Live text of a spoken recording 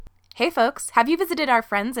Hey folks, have you visited our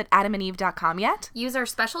friends at adamandeve.com yet? Use our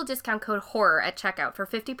special discount code HORROR at checkout for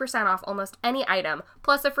 50% off almost any item,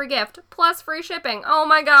 plus a free gift, plus free shipping. Oh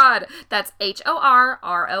my god! That's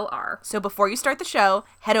HORROR. So before you start the show,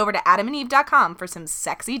 head over to adamandeve.com for some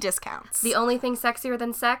sexy discounts. The only thing sexier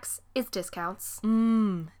than sex is discounts.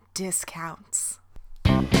 Discounts.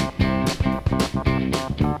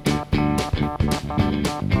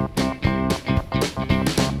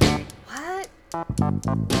 What?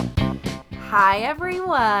 Hi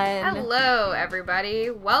everyone! Hello, everybody.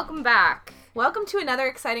 Welcome back. Welcome to another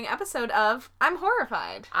exciting episode of I'm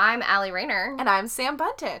Horrified. I'm Allie Rayner. And I'm Sam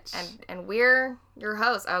Buntich. And we're your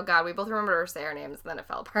hosts. Oh god, we both remembered to say our names and then it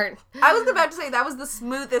fell apart. I was about to say that was the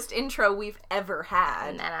smoothest intro we've ever had.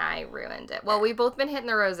 And then I ruined it. Well, we've both been hitting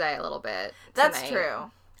the rosé a little bit That's tonight.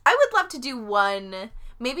 true. I would love to do one,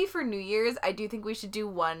 maybe for New Year's, I do think we should do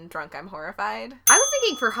one Drunk I'm Horrified. I was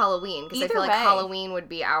thinking for Halloween, because I Either feel like way. Halloween would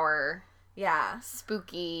be our Yeah.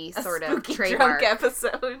 spooky A sort spooky of trademark. drunk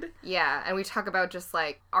episode. Yeah, and we talk about just,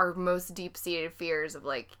 like, our most deep-seated fears of,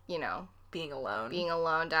 like, you know, Being alone. being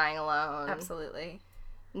alone, dying alone. Absolutely.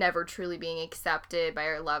 Never truly being accepted by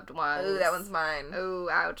our loved ones. Ooh, that one's mine. Oh,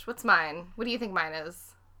 ouch. What's mine? What do you think mine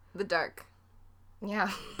is? The dark. Yeah.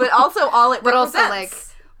 But also all it But represents.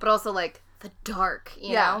 also, like, the dark,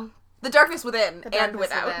 you Yeah. know? The darkness within The and darkness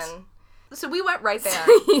without. within. So we went right there.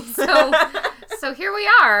 So here we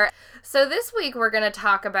are. So this week we're going to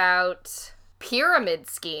talk about pyramid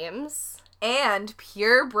schemes. And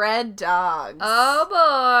purebred dogs. Oh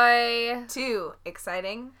boy. Two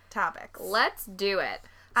exciting topics. Let's do it.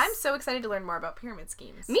 I'm so excited to learn more about pyramid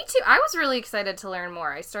schemes. Me too. I was really excited to learn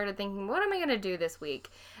more. I started thinking, what am I going to do this week?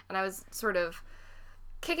 And I was sort of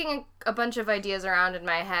kicking a bunch of ideas around in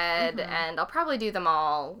my head, and I'll probably do them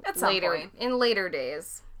all At some later point. in later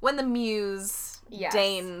days. When the muse Yes.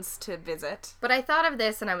 deigns to visit. But I thought of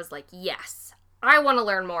this and I was like, yes, I want to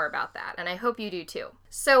learn more about that, and I hope you do too.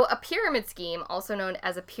 So a pyramid scheme, also known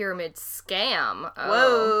as a pyramid scam,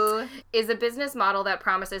 Whoa. is a business model that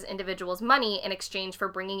promises individuals money in exchange for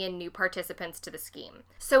bringing in new participants to the scheme.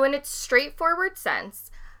 So in its straightforward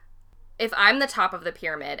sense, if I'm the top of the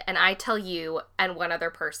pyramid and I tell you and one other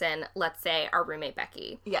person, let's say our roommate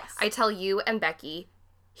Becky, Yes. I tell you and Becky,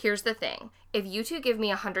 here's the thing. If you two give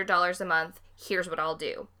me $100 a month, here's what I'll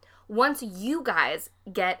do. Once you guys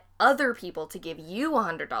get other people to give you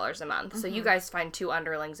 $100 a month, so you guys find two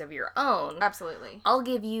underlings of your own, Absolutely. I'll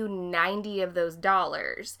give you 90 of those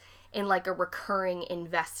dollars in like a recurring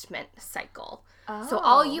investment cycle. So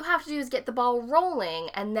all you have to do is get the ball rolling,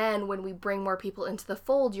 and then when we bring more people into the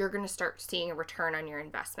fold, you're going to start seeing a return on your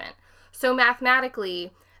investment. So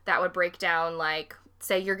mathematically, that would break down like,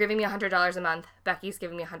 say you're giving me $100 a month, Becky's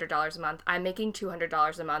giving me $100 a month, I'm making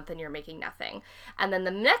 $200 a month, and you're making nothing. And then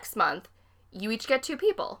the next month, you each get two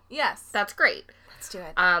people. Yes. That's great. Let's do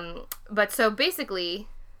it. But so basically,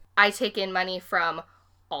 I take in money from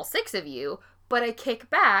all six of you, but I kick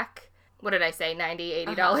back, what did I say, $90,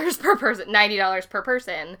 $80 per person, $90 per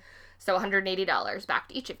person, so $180 back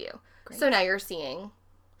to each of you. Great. So now you're seeing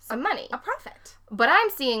some money. A profit. But I'm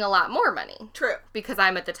seeing a lot more money True. because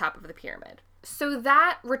I'm at the top of the pyramid. So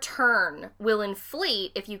that return will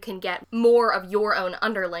inflate if you can get more of your own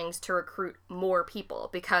underlings to recruit more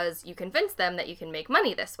people, because you convince them that you can make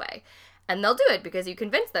money this way. And they'll do it because you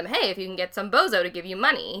convince them, hey, if you can get some bozo to give you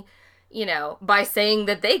money, you know, by saying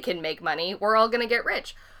that they can make money, we're all going to get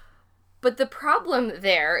rich. But the problem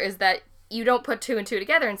there is that you don't put two and two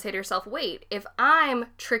together and say to yourself, wait, if I'm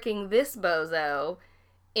tricking this bozo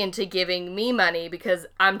into giving me money because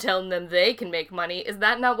I'm telling them they can make money, is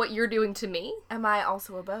that not what you're doing to me? Am I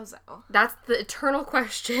also a bozo? That's the eternal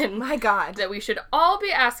question My God. that we should all be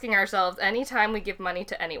asking ourselves anytime we give money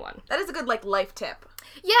to anyone. That is a good, like, life tip.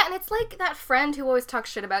 Yeah, and it's like that friend who always talks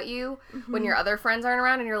shit about you when your other friends aren't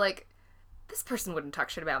around, and you're like, this person wouldn't talk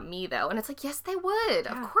shit about me, though. And it's like, yes, they would.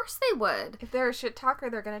 Yeah. Of course they would. If they're a shit talker,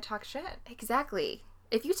 they're gonna talk shit. Exactly.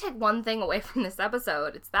 If you take one thing away from this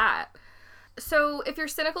episode, it's that. So if you're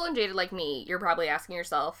cynical and jaded like me, you're probably asking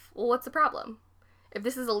yourself, well, what's the problem? If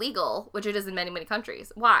this is illegal, which it is in many, many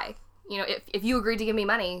countries, why? You know, if you agreed to give me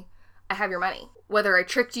money, I have your money. Whether I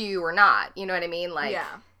tricked you or not, you know what I mean? Like,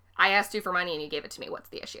 Yeah. I asked you for money and you gave it to me. What's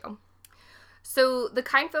the issue? So the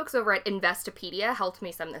kind folks over at Investopedia helped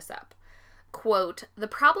me sum this up. Quote, the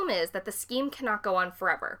problem is that the scheme cannot go on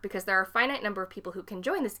forever because there are a finite number of people who can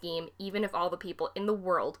join the scheme, even if all the people in the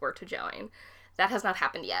world were to join. That has not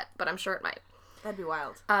happened yet, but I'm sure it might. That'd be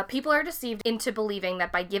wild. People are deceived into believing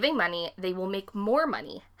that by giving money, they will make more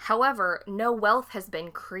money. However, no wealth has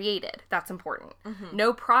been created. That's important.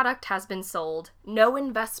 No product has been sold. No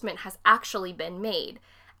investment has actually been made.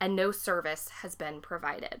 and no service has been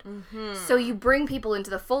provided. So you bring people into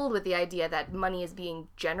the fold with the idea that money is being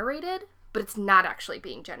generated, but it's not actually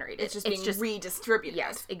being generated. It's just being redistributed.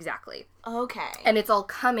 Yes, exactly. Okay. And it's all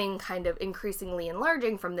coming kind of increasingly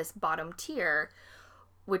enlarging from this bottom tier,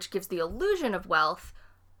 which gives the illusion of wealth,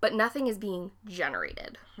 but nothing is being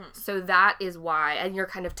generated. So that is why, and you're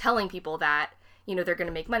kind of telling people that, you know, they're going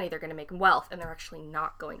to make money, they're going to make wealth, and they're actually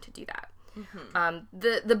not going to do that.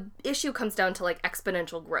 The issue comes down to like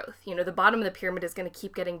exponential growth. You know, the bottom of the pyramid is going to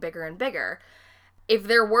keep getting bigger and bigger. If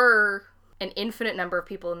there were an infinite number of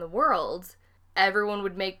people in the world, everyone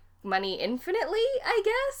would make money infinitely, I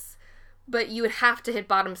guess. But you would have to hit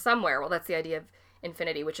bottom somewhere. Well, that's the idea of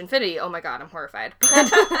infinity, which infinity, oh my god, I'm horrified.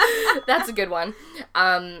 That's a good one.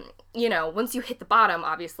 You know, once you hit the bottom,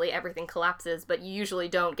 obviously everything collapses, but you usually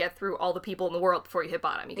don't get through all the people in the world before you hit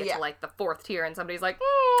bottom. You get to like the 4th tier and somebody's like,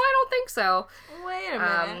 I don't think so. Wait a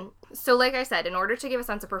minute. So like I said, in order to give a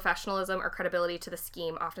sense of professionalism or credibility to the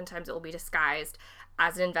scheme, oftentimes it will be disguised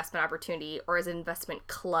as an investment opportunity or as an investment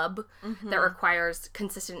club that requires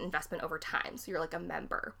consistent investment over time. So you're like a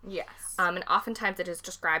member. Yes. And oftentimes it is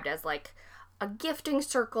described as like a gifting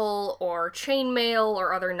circle or chainmail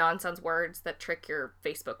or other nonsense words that trick your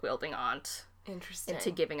Facebook wielding aunt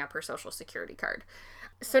into giving up her social security card.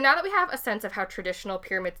 So now that we have a sense of how traditional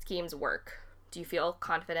pyramid schemes work, do you feel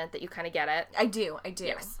confident that you kind of get it? I do.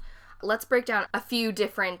 Yes. Let's break down a few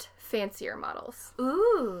different fancier models.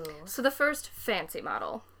 Ooh. So the first fancy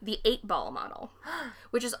model, the 8-ball model,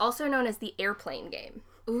 which is also known as the airplane game.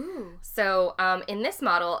 Ooh. So in this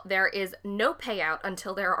model, there is no payout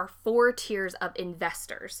until there are 4 tiers of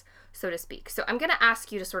investors, so to speak. So I'm going to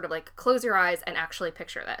ask you to sort of like close your eyes and actually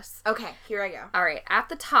picture this. Okay, here I go. All right, at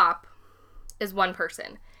the top is one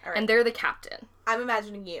person, and they're the captain. I'm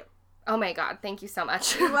imagining you. Oh my god, thank you so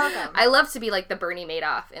much. You're welcome. I love to be like the Bernie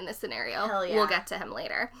Madoff in this scenario. Hell yeah. We'll get to him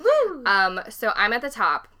later. Woo! So I'm at the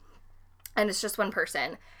top, and it's just one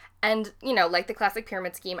person. And, you know, like the classic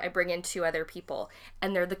pyramid scheme, I bring in 2 other people,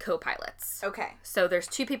 and they're the co-pilots. Okay. So there's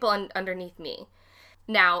 2 people underneath me.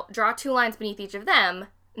 Now, draw 2 lines beneath each of them,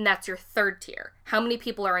 and that's your 3rd tier. How many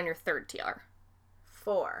people are in your 3rd tier?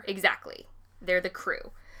 4. Exactly. They're the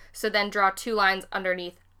crew. So then draw 2 lines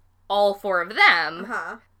underneath all 4 of them.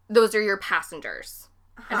 Uh-huh. Those are your passengers.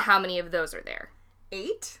 And how many of those are there?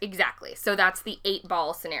 8? Exactly. So that's the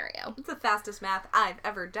 8-ball scenario. It's the fastest math I've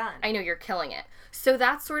ever done. I know, you're killing it. So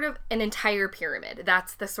that's sort of an entire pyramid.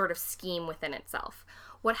 That's the sort of scheme within itself.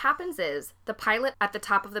 What happens is the pilot at the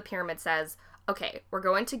top of the pyramid says, okay, we're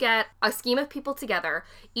going to get a scheme of people together,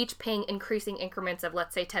 each paying increasing increments of,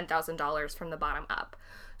 let's say, $10,000 from the bottom up.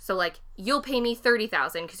 So, like, you'll pay me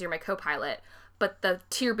 $30,000 because you're my co-pilot, but the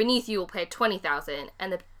tier beneath you will pay $20,000,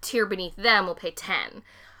 and the tier beneath them will pay $10,000.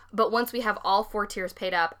 But once we have all 4 tiers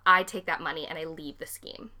paid up, I take that money and I leave the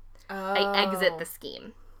scheme. Oh. I exit the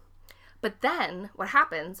scheme. But then, what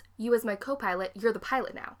happens, you as my co-pilot, you're the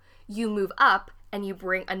pilot now. You move up and you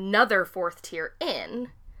bring another 4th tier in.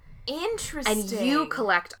 Interesting. And you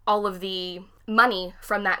collect all of the money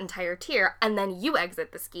from that entire tier, and then you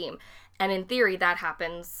exit the scheme. And in theory, that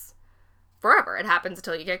happens forever. It happens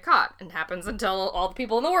until you get caught. It happens until all the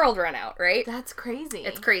people in the world run out, right? That's crazy.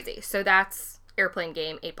 It's crazy. So that's airplane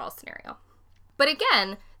game, 8-ball scenario. But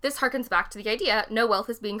again, this harkens back to the idea no wealth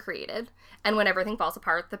is being created, and when everything falls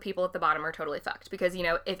apart, the people at the bottom are totally fucked. Because, you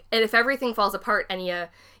know, if everything falls apart and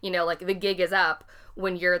you know, like the gig is up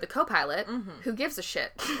when you're the co-pilot, who gives a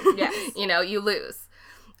shit? Yes. You know, you lose.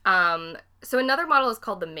 So another model is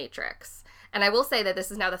called the Matrix. And I will say that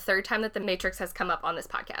this is now the 3rd time that the Matrix has come up on this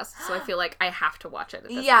podcast, so I feel like I have to watch it at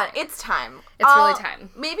this point. It's time. It's really time.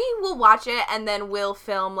 Maybe we'll watch it and then we'll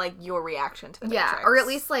film, like, your reaction to the Matrix. Or at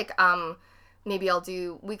least, like, maybe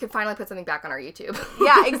we could finally put something back on our YouTube.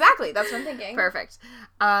 Yeah, exactly. That's what I'm thinking. Perfect.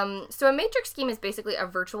 So a Matrix scheme is basically a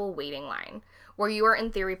virtual waiting line, where you are,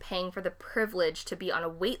 in theory, paying for the privilege to be on a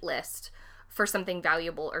wait list for something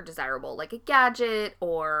valuable or desirable, like a gadget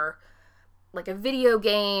or like a video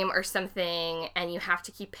game or something, and you have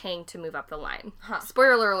to keep paying to move up the line.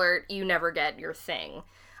 Spoiler alert, you never get your thing.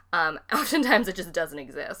 Oftentimes it just doesn't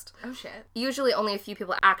exist. Oh shit. Usually only a few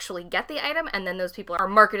people actually get the item, and then those people are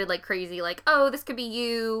marketed like crazy, like, oh, this could be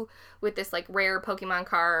you with this like rare Pokemon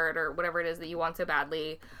card or whatever it is that you want so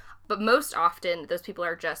badly. But most often those people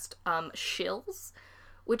are just shills,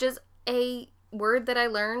 which is a word that I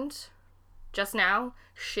learned just now.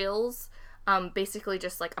 Shills. Basically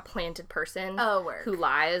just like a planted person who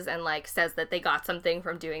lies and like says that they got something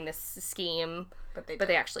from doing this scheme, but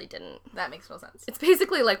they actually didn't. That makes no sense. It's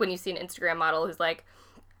basically like when you see an Instagram model who's like,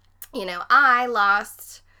 you know, I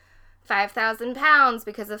lost 5,000 pounds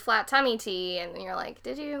because of flat tummy tea, and you're like,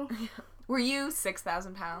 did you? Were you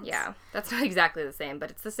 6,000 pounds? Yeah, that's not exactly the same, but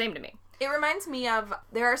it's the same to me. It reminds me of,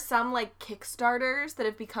 there are some, like, Kickstarters that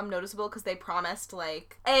have become noticeable because they promised,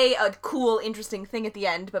 like, A, a cool, interesting thing at the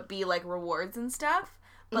end, but B, like, rewards and stuff.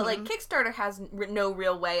 But, like, Kickstarter has no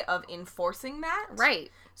real way of enforcing that. Right.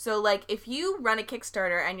 So, like, if you run a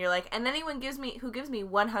Kickstarter and you're like, and anyone who gives me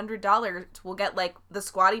 $100 will get, like, the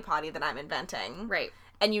Squatty Potty that I'm inventing. Right.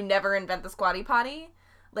 And you never invent the Squatty Potty,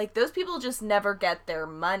 like, those people just never get their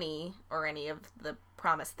money or any of the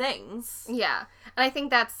promised things. Yeah. And I think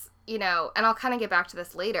that's, you know, and I'll kind of get back to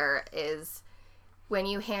this later, is when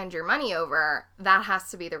you hand your money over, that has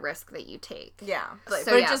to be the risk that you take. Yeah. So,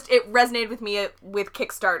 but it resonated with me with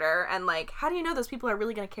Kickstarter, and, like, how do you know those people are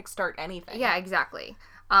really going to kickstart anything? Yeah, exactly.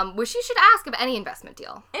 Which you should ask of any investment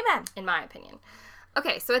deal. Amen. In my opinion.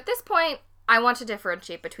 Okay, so at this point, I want to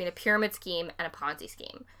differentiate between a pyramid scheme and a Ponzi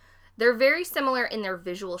scheme. They're very similar in their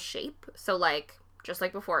visual shape. So, like, just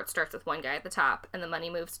like before, it starts with one guy at the top, and the money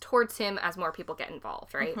moves towards him as more people get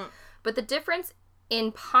involved, right? Mm-hmm. But the difference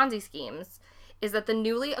in Ponzi schemes is that the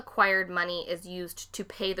newly acquired money is used to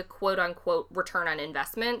pay the quote-unquote return on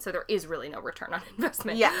investment. So there is really no return on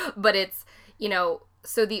investment. Yeah. But it's, you know,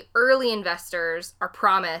 so the early investors are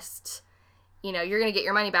promised, you know, you're going to get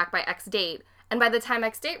your money back by X date. And by the time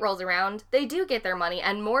X date rolls around, they do get their money,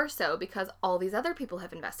 and more so because all these other people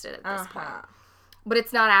have invested at this point. But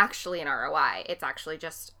it's not actually an ROI. It's actually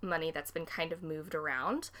just money that's been kind of moved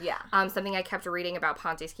around. Yeah. Something I kept reading about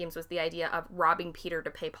Ponzi schemes was the idea of robbing Peter to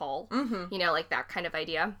pay Paul. Mm-hmm. You know, like that kind of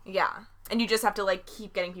idea. Yeah. And you just have to, like,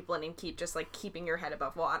 keep getting people in and keep just, like, keeping your head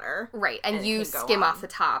above water. Right. And you skim off the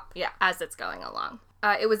top as it's going along.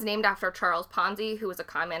 It was named after Charles Ponzi, who was a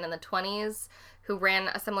con man in the 1920s, who ran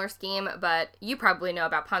a similar scheme. But you probably know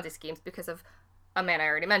about Ponzi schemes because of a man I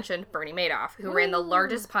already mentioned, Bernie Madoff, who ran the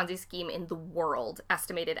largest Ponzi scheme in the world,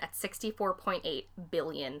 estimated at $64.8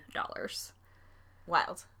 billion.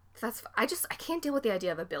 Wild. I can't deal with the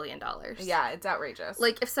idea of $1 billion. Yeah, it's outrageous.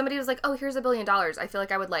 Like, if somebody was like, oh, here's $1 billion, I feel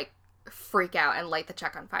like I would, like, freak out and light the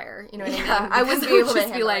check on fire. You know what I mean? I wouldn't be able to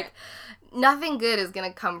handle like, nothing good is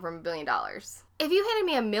gonna come from $1 billion. If you handed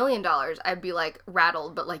me $1 million, I'd be, like,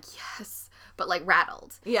 rattled, but, like, yes, but, like,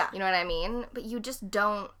 rattled. Yeah. You know what I mean? But you just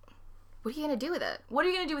don't. What are you going to do with it? What are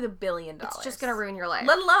you going to do with $1 billion? It's just going to ruin your life.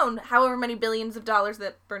 Let alone however many billions of dollars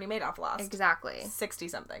that Bernie Madoff lost. Exactly.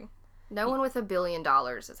 60-something. No one with $1 billion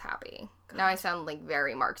is happy. God. Now I sound like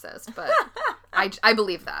very Marxist, but I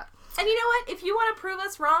believe that. And you know what? If you want to prove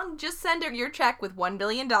us wrong, just send your check with $1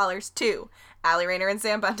 billion to Allie Rayner and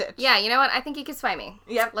Sam Bundage. Yeah, you know what? I think you can sway me.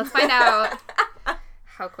 Yep. Let's find out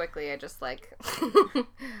how quickly I just, like,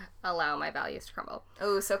 allow my values to crumble.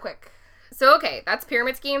 Oh, so quick. So, okay, that's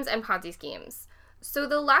pyramid schemes and Ponzi schemes. So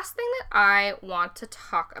the last thing that I want to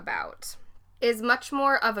talk about is much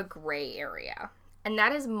more of a gray area, and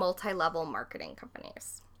that is multi-level marketing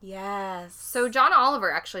companies. Yes. So John Oliver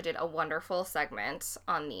actually did a wonderful segment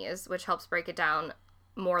on these, which helps break it down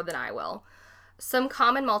more than I will. Some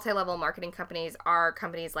common multi-level marketing companies are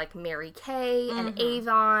companies like Mary Kay and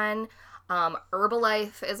Avon.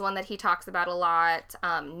 Herbalife is one that he talks about a lot.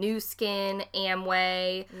 Nu Skin,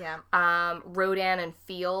 Amway, Rodan and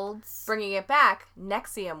Fields. Bringing it back,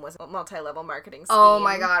 Nexium was a multi-level marketing scheme. Oh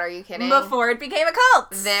my god, are you kidding? Before it became a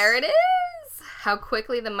cult. There it is. How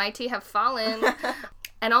quickly the mighty have fallen.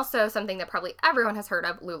 And also something that probably everyone has heard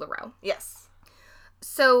of, LuLaRoe. Yes.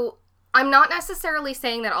 So I'm not necessarily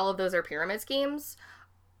saying that all of those are pyramid schemes.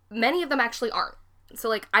 Many of them actually aren't. So,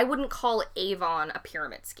 like, I wouldn't call Avon a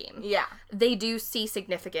pyramid scheme. Yeah. They do see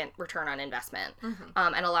significant return on investment. Mm-hmm.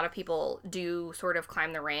 And a lot of people do sort of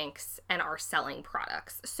climb the ranks and are selling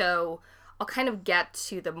products. So I'll kind of get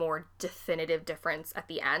to the more definitive difference at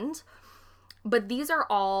the end. But these are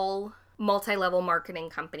all multi-level marketing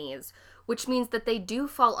companies, which means that they do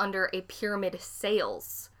fall under a pyramid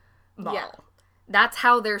sales model. Yeah. That's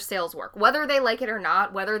how their sales work. Whether they like it or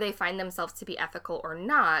not, whether they find themselves to be ethical or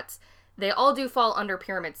not, they all do fall under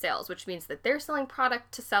pyramid sales, which means that they're selling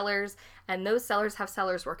product to sellers, and those sellers have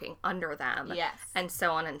sellers working under them. Yes. And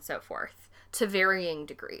so on and so forth, to varying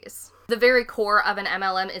degrees. The very core of an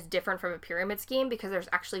MLM is different from a pyramid scheme because there's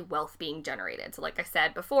actually wealth being generated. So like I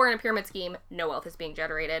said before, in a pyramid scheme, no wealth is being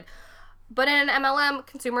generated. But in an MLM,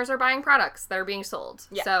 consumers are buying products that are being sold.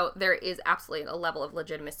 Yeah. So there is absolutely a level of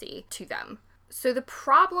legitimacy to them. So the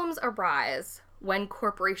problems arise when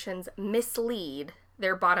corporations mislead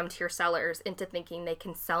their bottom tier sellers into thinking they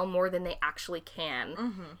can sell more than they actually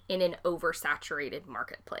can in an oversaturated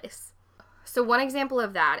marketplace. So one example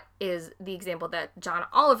of that is the example that John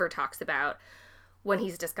Oliver talks about when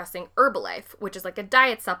he's discussing Herbalife, which is like a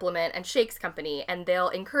diet supplement and shakes company, and they'll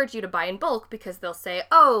encourage you to buy in bulk because they'll say,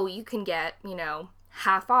 oh, you can get,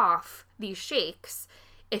 half off these shakes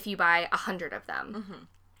if you buy 100 of them.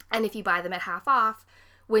 And if you buy them at half off,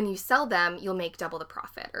 when you sell them, you'll make double the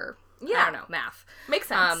profit, or I don't know, math. Makes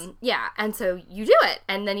sense. Yeah, and so you do it,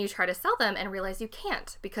 and then you try to sell them and realize you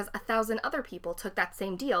can't because 1,000 other people took that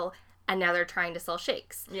same deal, and now they're trying to sell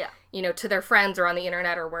shakes. Yeah. You know, to their friends or on the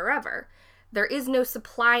internet or wherever. There is no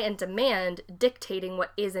supply and demand dictating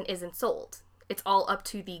what is and isn't sold. It's all up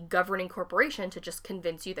to the governing corporation to just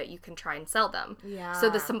convince you that you can try and sell them. Yeah. So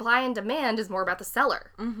the supply and demand is more about the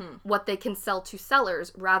seller. What they can sell to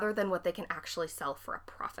sellers rather than what they can actually sell for a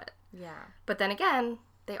profit. Yeah. But then again,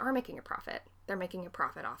 they are making a profit. They're making a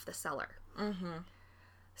profit off the seller.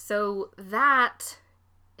 So that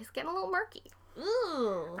is getting a little murky.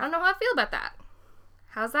 Ooh. I don't know how I feel about that.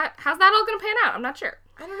 How's that all going to pan out? I'm not sure.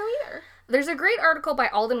 I don't know either. There's a great article by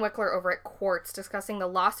Alden Wickler over at Quartz discussing the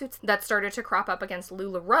lawsuits that started to crop up against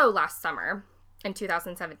LuLaRoe last summer in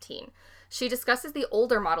 2017. She discusses the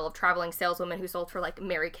older model of traveling saleswomen who sold for like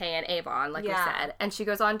Mary Kay and Avon, like we said. And she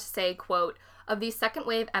goes on to say, quote, "Of these second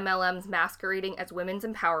wave MLMs masquerading as women's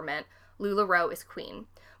empowerment, LuLaRoe is queen.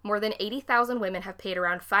 More than 80,000 women have paid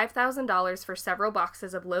around $5,000 for several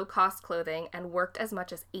boxes of low-cost clothing and worked as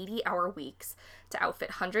much as 80-hour weeks to outfit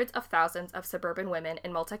hundreds of thousands of suburban women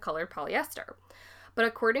in multicolored polyester. But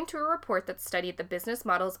according to a report that studied the business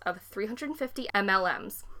models of 350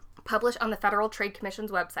 MLMs, published on the Federal Trade Commission's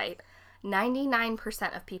website,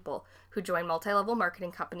 99% of people who join multi-level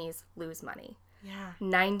marketing companies lose money." Yeah.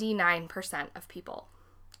 99% of people.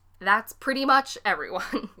 That's pretty much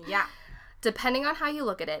everyone. Yeah. Depending on how you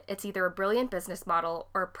look at it, it's either a brilliant business model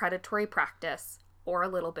or a predatory practice or a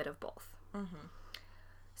little bit of both.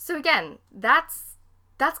 So again, that's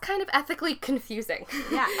kind of ethically confusing.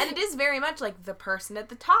 Yeah, and it is very much like the person at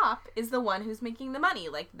the top is the one who's making the money.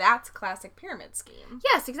 Like, that's classic pyramid scheme.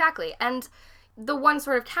 Yes, exactly. And the one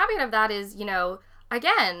sort of caveat of that is, you know,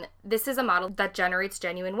 again, this is a model that generates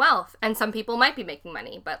genuine wealth, and some people might be making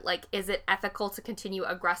money, but, like, is it ethical to continue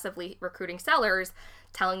aggressively recruiting sellers,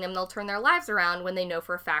 telling them they'll turn their lives around when they know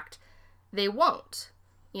for a fact they won't?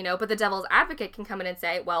 You know, but the devil's advocate can come in and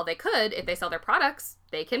say, well, they could, if they sell their products,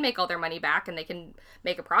 they can make all their money back and they can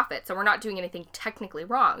make a profit. So we're not doing anything technically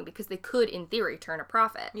wrong because they could, in theory, turn a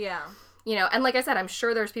profit. Yeah. You know, and like I said, I'm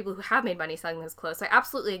sure there's people who have made money selling those clothes. So I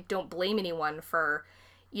absolutely don't blame anyone for,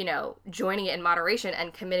 you know, joining it in moderation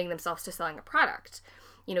and committing themselves to selling a product.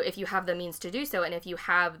 You know, if you have the means to do so and if you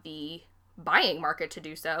have the buying market to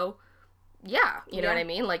do so, yeah, you know what I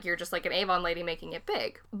mean? Like, you're just like an Avon lady making it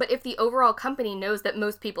big. But if the overall company knows that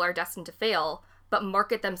most people are destined to fail, but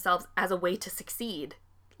market themselves as a way to succeed,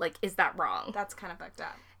 like, is that wrong? That's kind of fucked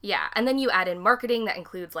up. Yeah, and then you add in marketing that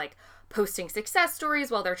includes, like, posting success stories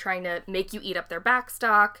while they're trying to make you eat up their back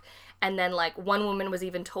stock. And then, like, one woman was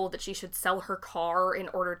even told that she should sell her car in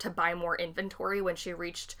order to buy more inventory when she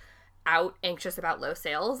reached out anxious about low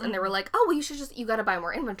sales. And they were like, oh, well, you gotta buy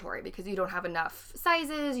more inventory because you don't have enough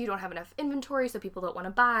sizes, you don't have enough inventory, so people don't want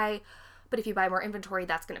to buy. But if you buy more inventory,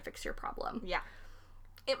 that's gonna fix your problem. Yeah.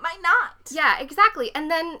 It might not. Yeah, exactly. And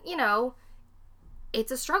then, you know,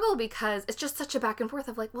 it's a struggle because it's just such a back and forth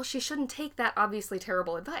of like, well, she shouldn't take that obviously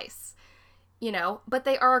terrible advice, you know, but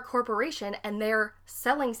they are a corporation and they're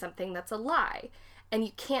selling something that's a lie. And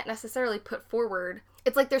you can't necessarily put forward,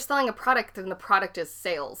 it's like they're selling a product and the product is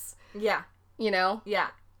sales. Yeah. You know? Yeah.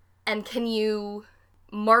 And can you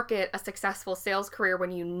market a successful sales career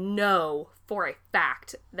when you know for a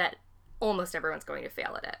fact that almost everyone's going to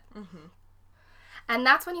fail at it? And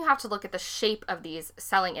that's when you have to look at the shape of these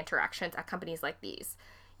selling interactions at companies like these.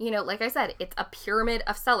 You know, like I said, it's a pyramid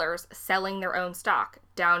of sellers selling their own stock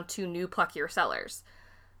down to new pluckier sellers.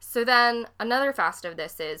 So then another facet of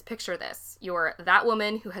this is, picture this. You're that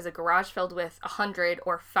woman who has a garage filled with 100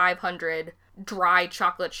 or 500 dry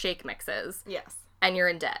chocolate shake mixes. Yes. And you're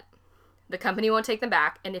in debt. The company won't take them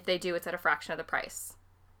back, and if they do, it's at a fraction of the price.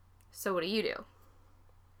 So what do?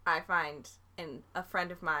 I find a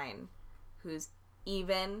friend of mine who's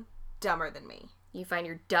even dumber than me. You find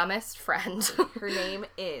your dumbest friend. Her name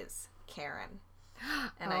is Karen.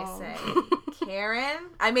 And I say,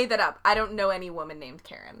 Karen? I made that up. I don't know any woman named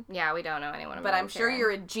Karen. Yeah, we don't know anyone. But I'm sure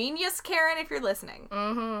you're a genius, Karen, if you're listening.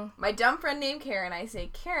 My dumb friend named Karen, I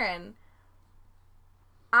say, Karen,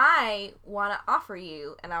 I want to offer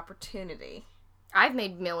you an opportunity. I've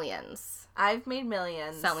made millions.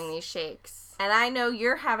 Selling these shakes. And I know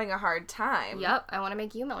you're having a hard time. Yep, I want to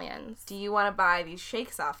make you millions. Do you want to buy these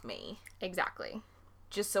shakes off me? Exactly.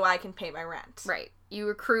 Just so I can pay my rent. Right. You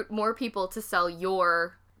recruit more people to sell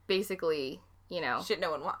your, basically, you know... shit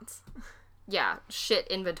no one wants. Yeah, shit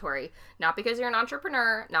inventory. Not because you're an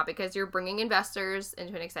entrepreneur, not because you're bringing investors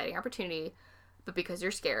into an exciting opportunity, but because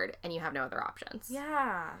you're scared and you have no other options.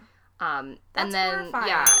 Yeah. And then, horrifying.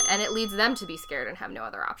 yeah, and it leads them to be scared and have no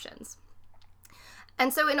other options.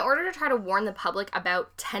 And so in order to try to warn the public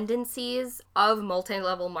about tendencies of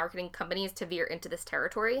multi-level marketing companies to veer into this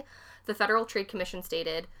territory, the Federal Trade Commission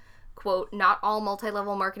stated, quote, "Not all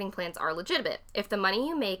multi-level marketing plans are legitimate. If the money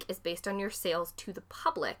you make is based on your sales to the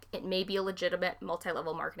public, it may be a legitimate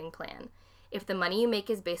multi-level marketing plan. If the money you make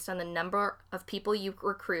is based on the number of people you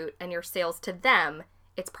recruit and your sales to them,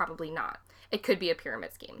 it's probably not. It could be a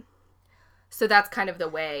pyramid scheme." So that's kind of the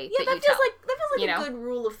way that you tell. That feels like a good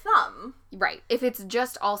rule of thumb. Right. If it's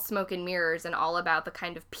just all smoke and mirrors and all about the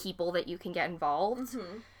kind of people that you can get involved,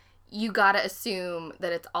 you gotta assume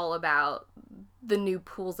that it's all about the new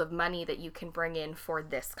pools of money that you can bring in for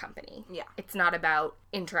this company. Yeah. It's not about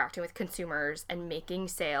interacting with consumers and making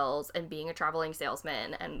sales and being a traveling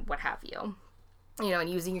salesman and what have you. You know, and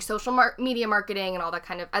using your social media marketing and all that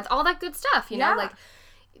kind of, all that good stuff, you know? Like,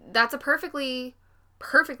 that's a perfectly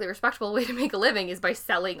respectable way to make a living is by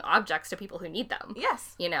selling objects to people who need them.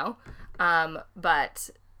 Yes. You know? But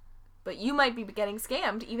you might be getting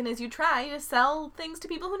scammed even as you try to sell things to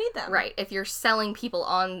people who need them. Right. If you're selling people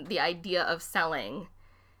on the idea of selling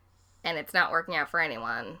and it's not working out for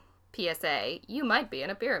anyone, PSA, you might be in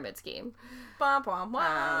a pyramid scheme. Bah, bah,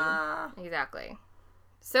 bah. Exactly.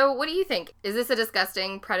 So what do you think? Is this a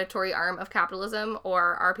disgusting, predatory arm of capitalism,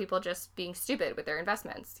 or are people just being stupid with their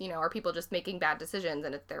investments? You know, are people just making bad decisions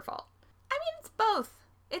and it's their fault? I mean, it's both.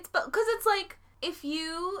 It's both. Because it's like, if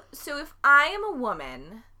I am a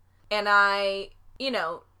woman and I, you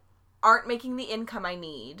know, aren't making the income I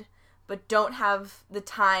need, but don't have the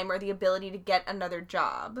time or the ability to get another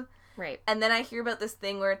job. Right. And then I hear about this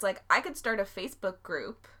thing where it's like, I could start a Facebook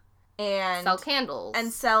group and sell candles.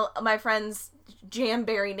 And sell my friends'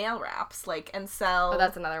 Jamberry nail wraps, and sell... Oh,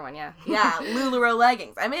 that's another one, yeah. Yeah, LuLaRoe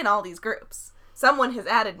leggings. I'm in all these groups. Someone has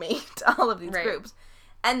added me to all of these groups.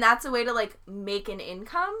 And that's a way to, make an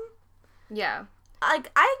income. Yeah. I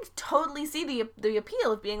totally see the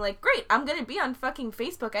appeal of being great, I'm gonna be on fucking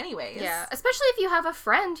Facebook anyways. Yeah, especially if you have a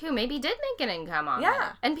friend who maybe did make an income on it.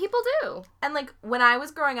 And people do. And, when I was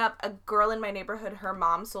growing up, a girl in my neighborhood, her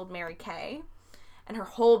mom sold Mary Kay. And her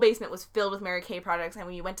whole basement was filled with Mary Kay products. And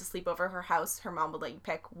when you went to sleep over her house, her mom would let you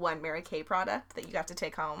pick one Mary Kay product that you got to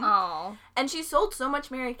take home. Oh. And she sold so much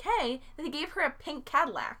Mary Kay that they gave her a pink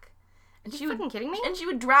Cadillac. And Are you fucking kidding me? And she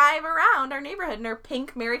would drive around our neighborhood in her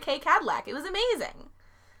pink Mary Kay Cadillac. It was amazing.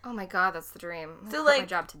 Oh my god, that's the dream. So, my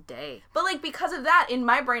job today. But, because of that, in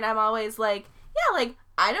my brain, I'm always I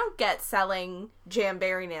don't get selling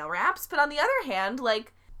Jamberry nail wraps. But on the other hand,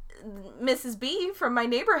 Mrs. B from my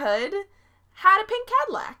neighborhood had a pink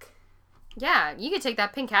Cadillac. Yeah, you could take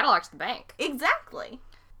that pink Cadillac to the bank. Exactly.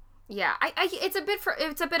 Yeah, it's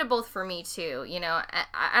a bit of both for me too. You know,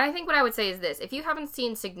 I think what I would say is this: if you haven't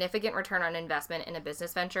seen significant return on investment in a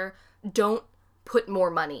business venture, don't put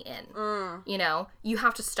more money in. You know, you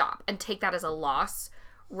have to stop and take that as a loss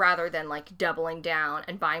rather than doubling down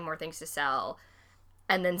and buying more things to sell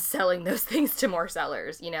and then selling those things to more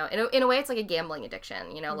sellers. You know, in a way, it's like a gambling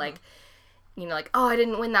addiction. You know, oh, I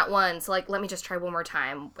didn't win that one, so, let me just try one more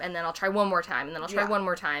time, and then I'll try one more time, and then I'll try one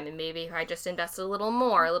more time, and maybe if I just invested a little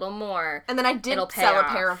more, and then I did sell a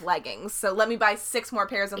pair of leggings, so let me buy 6 more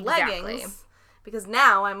pairs of leggings, because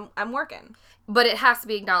now I'm working. But it has to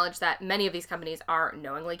be acknowledged that many of these companies are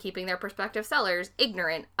knowingly keeping their prospective sellers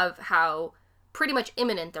ignorant of how pretty much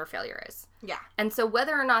imminent their failure is. Yeah. And so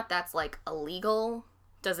whether or not that's, illegal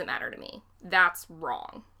doesn't matter to me. That's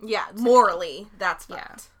wrong. Yeah, morally, that's fucked.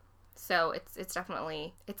 Yeah. So it's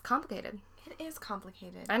definitely, it's complicated. It is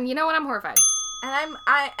complicated. And you know what? I'm horrified. And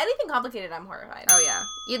anything complicated, I'm horrified. Oh,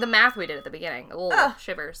 yeah. The math we did at the beginning. Oh,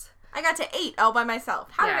 shivers. I got to 8 all by myself.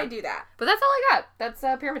 How did I do that? But that's all I got. That's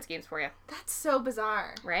pyramid schemes for you. That's so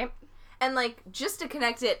bizarre. Right? And, just to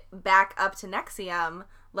connect it back up to NXIVM,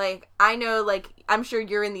 I know, I'm sure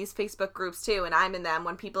you're in these Facebook groups, too, and I'm in them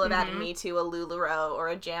when people have added me to a LuLaRoe or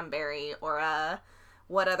a Jamberry or a...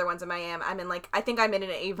 What other ones am I in? I'm in, I think I'm in an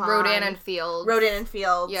Avon. Rodan and Fields.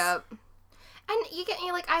 Yep. And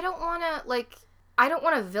you're I don't want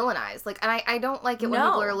to villainize. And I don't like it when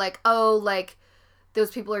people are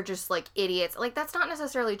those people are just, idiots. That's not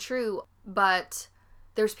necessarily true, but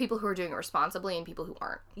there's people who are doing it responsibly and people who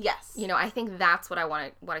aren't. Yes. You know, I think that's what I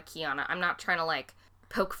want to key on. I'm not trying to,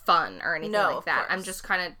 poke fun or anything like that. I'm just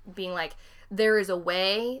kind of being there is a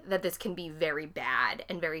way that this can be very bad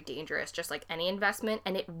and very dangerous, just like any investment,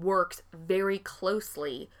 and it works very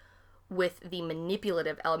closely with the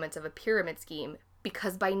manipulative elements of a pyramid scheme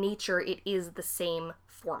because by nature it is the same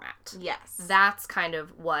format. Yes. That's kind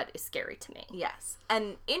of what is scary to me. Yes.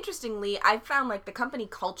 And interestingly, I found the company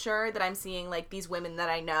culture that I'm seeing these women that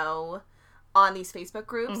I know on these Facebook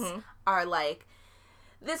groups are like,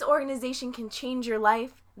 this organization can change your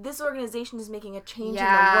life. This organization is making a change in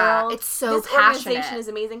the world. It's so this passionate. Organization is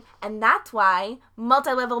amazing. And that's why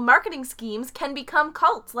multi-level marketing schemes can become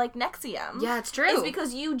cults like NXIVM. Yeah, it's true. It's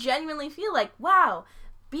because you genuinely feel like, wow,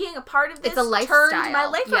 being a part of this it's a lifestyle. turned my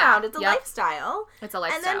life around. It's a lifestyle. It's a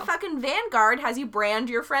lifestyle. And then fucking Vanguard has you brand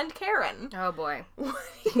your friend Karen. Oh, boy. What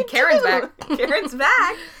Karen's back. Karen's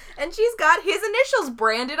back. And she's got his initials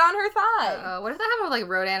branded on her thigh. What if that happened with, like,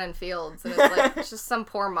 Rodan and Fields? And it's, like, it's just some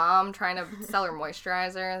poor mom trying to sell her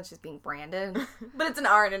moisturizer and she's being branded. But it's an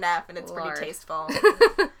R and an F, and it's Lord. pretty tasteful.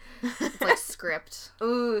 It's, like, script.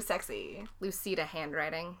 Ooh, sexy. Lucida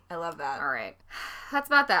handwriting. I love that. All right. That's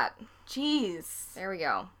about that. Jeez. There we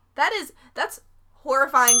go. That's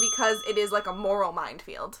horrifying because it is, like, a moral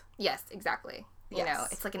minefield. Yes, exactly. You know,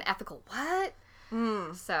 it's like an ethical what?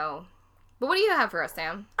 Mm. So, but what do you have for us,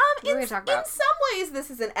 Sam? What are we gonna talk about? In some ways,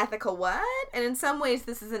 this is an ethical what, and in some ways,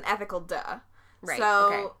 this is an ethical duh. Right, So,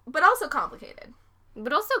 okay. but also complicated.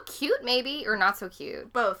 But also cute, maybe, or not so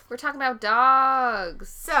cute. Both. We're talking about dogs.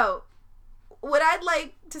 So, what I'd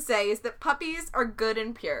like to say is that puppies are good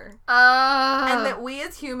and pure. And And that we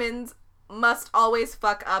as humans must always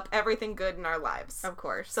fuck up everything good in our lives. of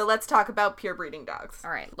course. So let's talk about pure breeding dogs.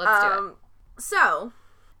 All right, let's do it. So,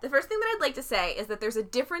 the first thing that I'd like to say is that there's a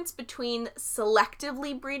difference between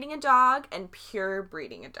selectively breeding a dog and pure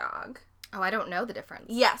breeding a dog. Oh, I don't know the difference.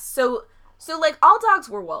 Yes, so like all dogs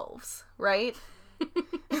were wolves, right?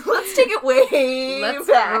 Let's take it way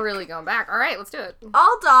back. We're really going back. All right, let's do it.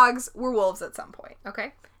 All dogs were wolves at some point.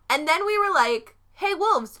 Okay. And then we were like, hey,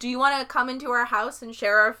 wolves, do you want to come into our house and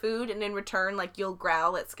share our food? And in return, like, you'll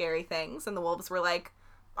growl at scary things. And the wolves were like,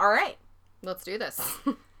 all right. Let's do this.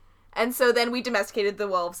 And so then we domesticated the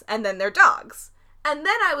wolves and then their dogs. And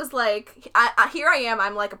then I was like, here I am,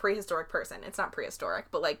 I'm like a prehistoric person. It's not prehistoric,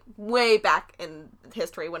 but like way back in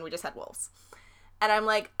history when we just had wolves. And I'm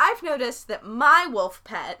like, I've noticed that my wolf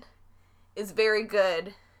pet is very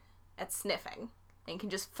good at sniffing and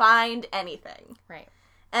can just find anything. Right.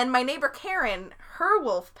 And my neighbor Karen, her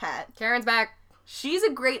wolf pet, Karen's back. she's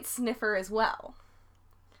a great sniffer as well.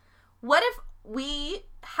 What if we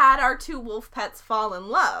had our two wolf pets fall in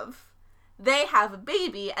love? They have a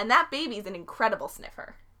baby, and that baby's an incredible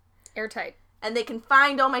sniffer. Airtight. And they can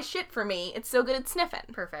find all my shit for me. It's so good at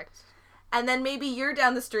sniffing. Perfect. And then maybe you're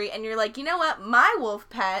down the street and you're like, you know what? My wolf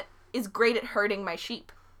pet is great at herding my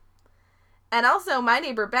sheep. And also, my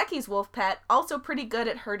neighbor Becky's wolf pet, also pretty good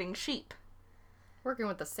at herding sheep. Working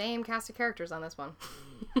with the same cast of characters on this one.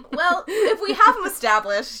 Well, if we have them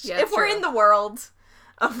established, Yeah, if we're true. in the world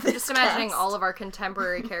of this Just imagining cast. all of our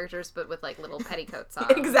contemporary characters, but with, like, little petticoats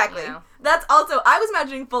on. Exactly. You know? That's also, I was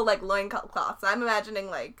imagining full, like, loincloths. I'm imagining,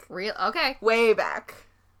 like, Real. Okay. way back.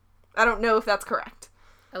 I don't know if that's correct.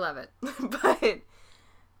 I love it. But,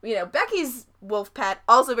 you know, Becky's wolf pet,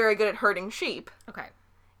 also very good at herding sheep. Okay.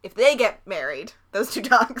 If they get married, those two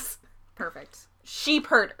dogs, Perfect. sheep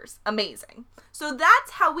herders. Amazing. So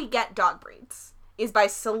that's how we get dog breeds, is by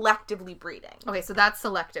selectively breeding. Okay, so that's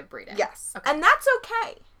selective breeding. Yes. Okay. And that's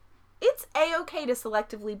okay. It's a-okay to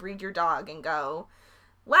selectively breed your dog and go,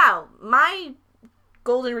 wow, my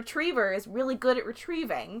golden retriever is really good at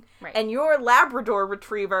retrieving, Right. and your Labrador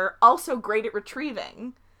retriever also great at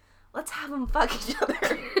retrieving. Let's have them fuck each other.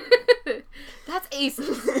 That's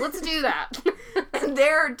aces. Let's do that. And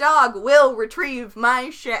their dog will retrieve my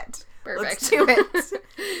shit. Perfect. Let's do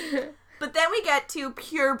it. But then we get to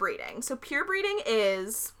pure breeding. So pure breeding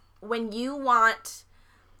is when you want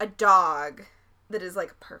a dog that is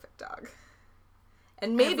like a perfect dog.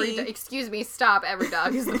 And maybe... Excuse me, stop. Every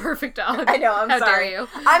dog is the perfect dog. I know, I'm How sorry. dare you?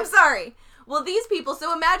 I'm sorry. Well, these people...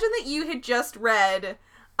 So imagine that you had just read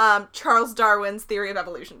Charles Darwin's Theory of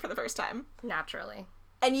Evolution for the first time. Naturally.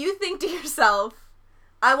 And you think to yourself,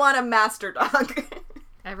 I want a master dog.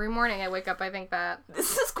 Every morning I wake up, I think that.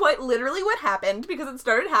 This is quite literally what happened because it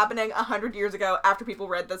started happening 100 years ago after people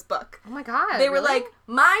read this book. Oh my god. They were really? like,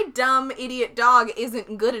 my dumb idiot dog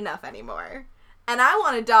isn't good enough anymore. And I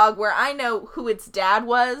want a dog where I know who its dad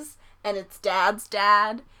was, and its dad's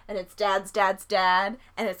dad, and its dad's dad's dad,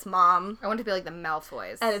 and its mom. I want to be like the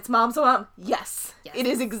Malfoys. And its mom's mom. Yes. Yes. It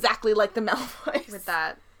is exactly like the Malfoys. With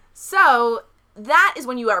that. So, that is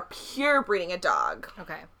when you are pure breeding a dog.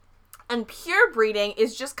 Okay. And pure breeding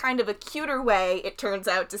is just kind of a cuter way, it turns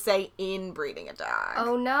out, to say inbreeding a dog.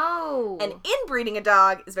 Oh no. And inbreeding a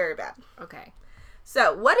dog is very bad. Okay.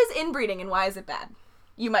 So, what is inbreeding and why is it bad?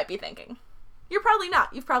 You might be thinking. You're probably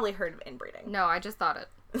not. You've probably heard of inbreeding. No, I just thought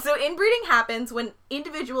it. So, inbreeding happens when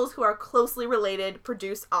individuals who are closely related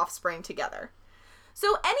produce offspring together.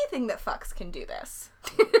 So, anything that fucks can do this.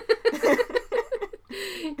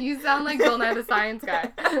 You sound like Bill Nye the Science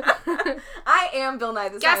Guy. I am Bill Nye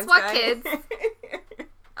the Science Guy. Guess what, kids?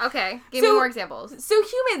 Okay, give me more examples. So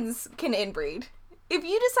humans can inbreed. If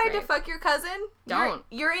you decide to fuck your cousin, don't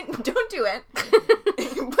do it.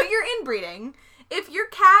 But you're inbreeding. If your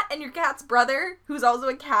cat and your cat's brother, who's also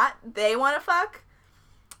a cat, they want to fuck,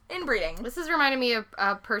 inbreeding. This is reminding me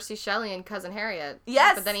of Percy Shelley and Cousin Harriet.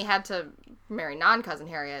 Yes. But then he had to marry non-Cousin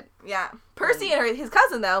Harriet. Yeah. Percy and his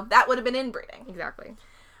cousin, though, that would have been inbreeding. Exactly.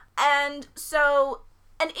 And so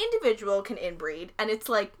an individual can inbreed, and it's,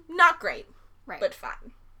 like, not great, but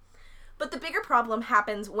fine. But the bigger problem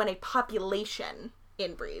happens when a population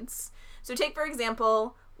inbreeds. So take, for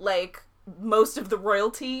example, like, most of the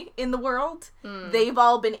royalty in the world, they've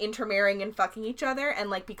all been intermarrying and fucking each other,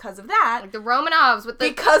 and, like, because of that... Like the Romanovs with the...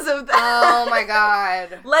 Because of that... Oh, my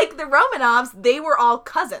God. Like, the Romanovs, they were all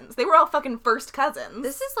cousins. They were all fucking first cousins.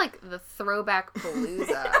 This is, like, the throwback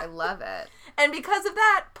palooza. I love it. And because of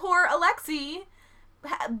that, poor Alexei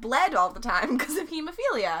bled all the time because of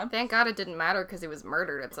hemophilia. Thank God it didn't matter because he was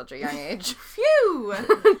murdered at such a young age. Phew!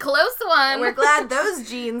 Close one! We're glad those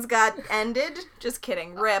genes got ended. Just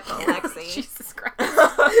kidding. Rip, Alexei. Jesus Christ.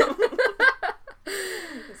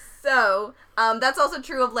 So, that's also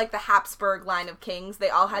true of, like, the Habsburg line of kings. They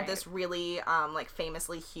all had this really, like,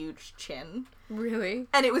 famously huge chin. Really?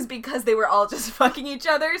 And it was because they were all just fucking each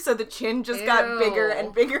other, so the chin just got bigger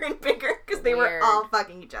and bigger and bigger because they were all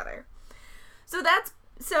fucking each other. So that's,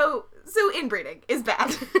 so inbreeding is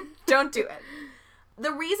bad. Don't do it.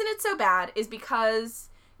 The reason it's so bad is because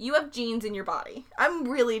you have genes in your body. I'm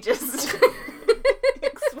really just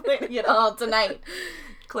explaining it all tonight.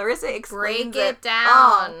 Clarissa explains Break it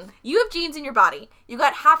down. You have genes in your body. You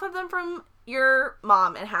got half of them from your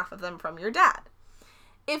mom and half of them from your dad.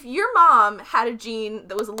 If your mom had a gene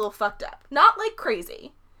that was a little fucked up, not like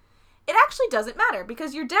crazy, it actually doesn't matter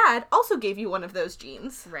because your dad also gave you one of those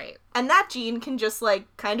genes. Right. And that gene can just, like,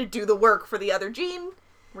 kind of do the work for the other gene.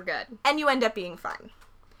 We're good. And you end up being fine.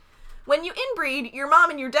 When you inbreed, your mom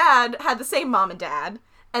and your dad had the same mom and dad,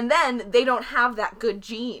 and then they don't have that good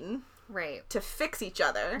gene. Right. To fix each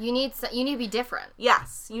other. You need to be different.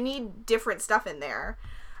 Yes. You need different stuff in there.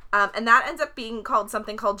 And that ends up being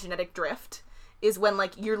something called genetic drift. Is when,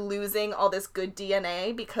 like, you're losing all this good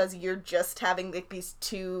DNA because you're just having, like, these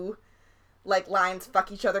two... like, lines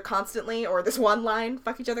fuck each other constantly, or this one line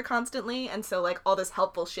fuck each other constantly, and so, like, all this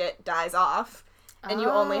helpful shit dies off, and you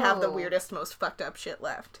only have the weirdest, most fucked up shit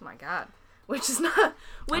left. Oh my God. Which is not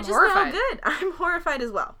good. I'm horrified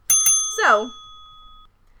as well. So,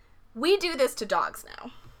 we do this to dogs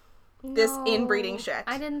now. No, this inbreeding shit.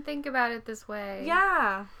 I didn't think about it this way.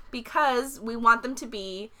 Yeah, because we want them to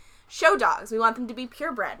be show dogs. We want them to be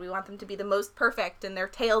purebred. We want them to be the most perfect, and their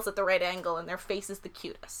tail's at the right angle, and their face is the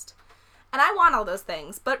cutest. And I want all those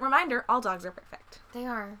things, but reminder, all dogs are perfect. They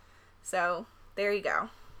are. So, there you go.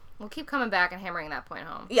 We'll keep coming back and hammering that point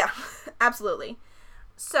home. Yeah, absolutely.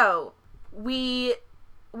 So, we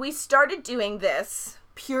started doing this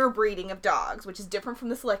pure breeding of dogs, which is different from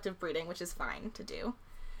the selective breeding, which is fine to do,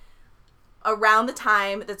 around the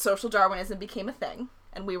time that social Darwinism became a thing.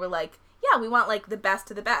 And we were like, yeah, we want, like, the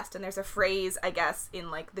best of the best. And there's a phrase, I guess, in,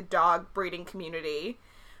 like, the dog breeding community,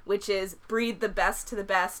 which is breed the best to the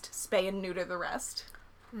best, spay and neuter the rest.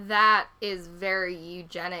 That is very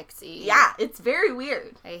eugenics-y. Yeah, it's very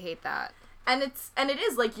weird. I hate that. And it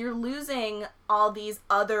is like you're losing all these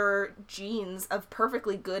other genes of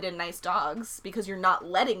perfectly good and nice dogs because you're not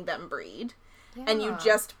letting them breed. Yeah. And you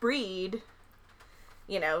just breed,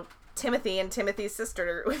 you know, Timothy and Timothy's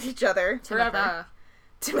sister with each other forever.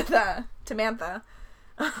 Timantha.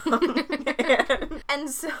 And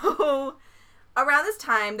so around this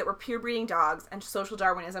time that we're pure breeding dogs and social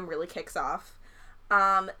Darwinism really kicks off,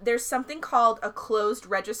 there's something called a closed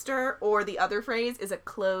register, or the other phrase is a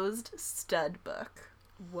closed stud book.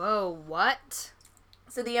 Whoa, what?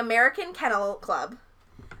 So the American Kennel Club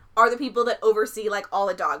are the people that oversee, like, all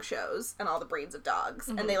the dog shows and all the breeds of dogs.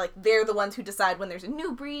 Mm-hmm. And they're the ones who decide when there's a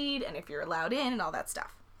new breed and if you're allowed in and all that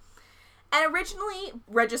stuff. And originally,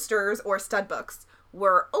 registers or stud books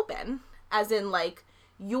were open, as in, like,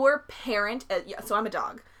 your parent, so I'm a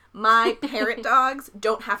dog. My parent dogs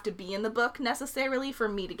don't have to be in the book necessarily for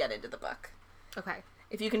me to get into the book. Okay.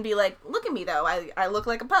 If you can be like, look at me though, I look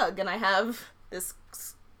like a pug and I have this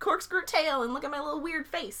corkscrew tail and look at my little weird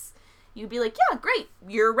face. You'd be like, yeah, great,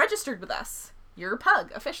 you're registered with us. You're a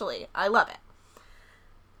pug, officially. I love it.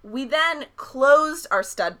 We then closed our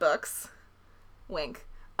stud books. Wink.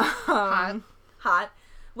 Hot.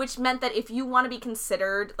 Which meant that if you want to be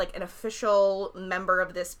considered, like, an official member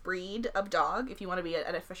of this breed of dog, if you want to be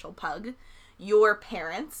an official pug, your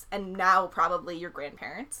parents, and now probably your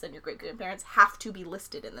grandparents and your great-grandparents, have to be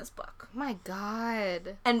listed in this book. Oh my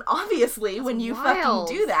god. And obviously, when you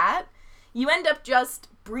fucking do that, you end up just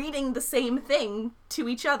breeding the same thing to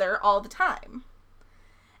each other all the time.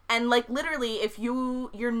 And, like, literally, if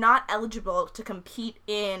you're not eligible to compete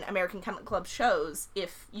in American Kennel Club shows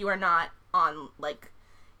if you are not on, like,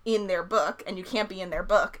 in their book, and you can't be in their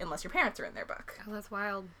book unless your parents are in their book. Oh, that's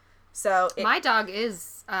wild. So my dog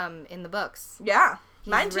is in the books. Yeah,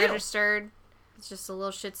 mine too. He's registered. It's just a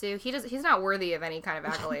little Shih Tzu. He's not worthy of any kind of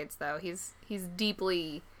accolades though. He's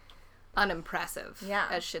deeply unimpressive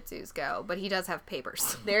as Shih Tzus go, but he does have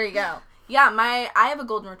papers. There you go. Yeah, I have a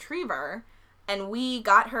golden retriever, and we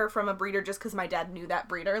got her from a breeder just because my dad knew that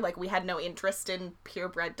breeder. Like, we had no interest in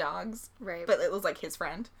purebred dogs, right? But it was like his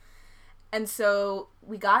friend, and so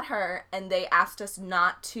we got her, and they asked us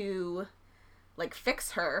not to, like,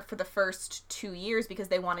 fix her for the first 2 years because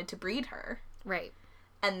they wanted to breed her. Right.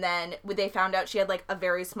 And then they found out she had, like, a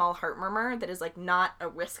very small heart murmur that is, like, not a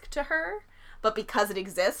risk to her, but because it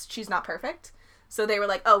exists, she's not perfect. So they were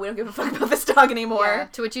like, oh, we don't give a fuck about this dog anymore. Yeah.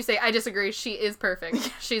 To which you say, I disagree. She is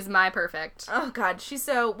perfect. She's my perfect. Oh, God.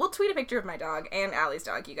 We'll tweet a picture of my dog and Allie's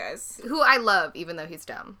dog, you guys. Who I love, even though he's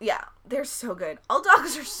dumb. Yeah. They're so good. All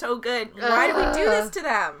dogs are so good. Why do we do this to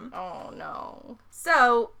them? Oh, no.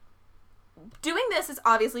 So, doing this is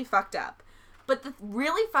obviously fucked up. But the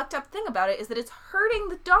really fucked up thing about it is that it's hurting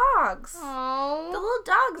the dogs. Oh. The little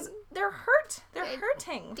dogs, they're hurt. They're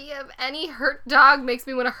hurting. The idea of any hurt dog makes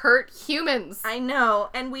me want to hurt humans. I know,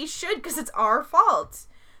 and we should because it's our fault.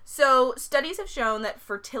 So, studies have shown that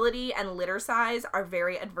fertility and litter size are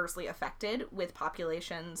very adversely affected with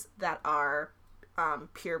populations that are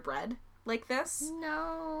purebred like this.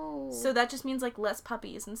 No. So that just means, like, less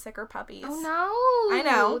puppies and sicker puppies. Oh, no. I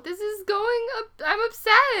know. This is going up. I'm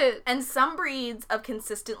upset. And some breeds of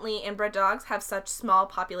consistently inbred dogs have such small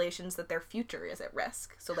populations that their future is at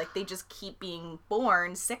risk. So, like, they just keep being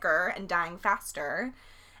born sicker and dying faster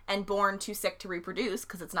and born too sick to reproduce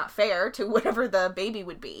because it's not fair to whatever the baby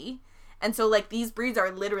would be. And so, like, these breeds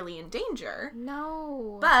are literally in danger.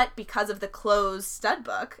 No. But because of the closed stud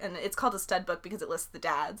book, and it's called a stud book because it lists the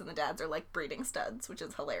dads, and the dads are, like, breeding studs, which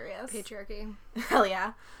is hilarious. Patriarchy. Hell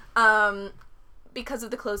yeah. Because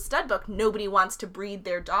of the closed stud book, nobody wants to breed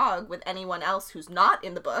their dog with anyone else who's not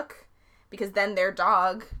in the book, because then their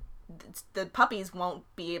dog, the puppies won't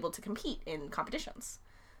be able to compete in competitions.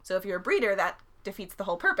 So if you're a breeder, that defeats the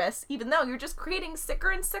whole purpose, even though you're just creating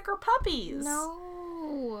sicker and sicker puppies.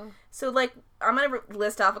 No. So, like, I'm going to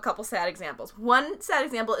list off a couple sad examples. One sad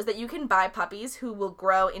example is that you can buy puppies who will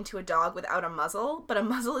grow into a dog without a muzzle, but a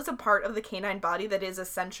muzzle is a part of the canine body that is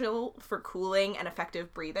essential for cooling and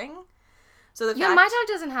effective breathing. So the fact, my dog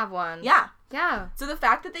doesn't have one. Yeah. Yeah. So the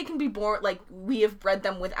fact that they can be born, like, we have bred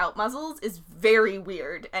them without muzzles is very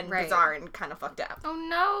weird and bizarre and kind of fucked up.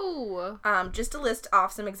 Oh, no. Just to list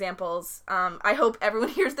off some examples, I hope everyone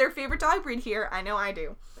hears their favorite dog breed here. I know I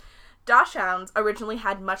do. Dachshunds originally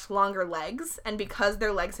had much longer legs, and because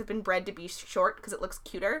their legs have been bred to be short because it looks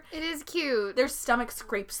cuter, it is cute. Their stomach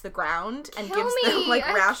scrapes the ground and gives them, like,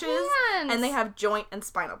 rashes, and they have joint and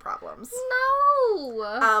spinal problems.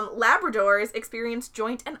 No! Labradors experience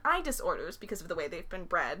joint and eye disorders because of the way they've been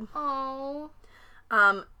bred. Oh.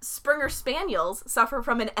 Springer Spaniels suffer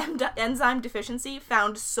from an enzyme deficiency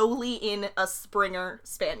found solely in a Springer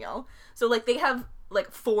Spaniel. So, like, they have,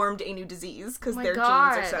 like, formed a new disease because their genes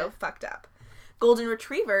are so fucked up. Golden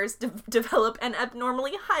Retrievers develop an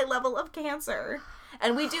abnormally high level of cancer.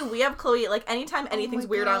 And we have Chloe, like, anytime anything's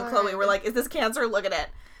weird on Chloe, we're like, is this cancer? Look at it.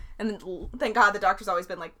 And then, thank God the doctor's always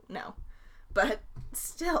been like, no. But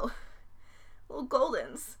still, little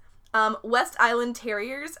Goldens. West Island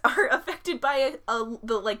Terriers are affected by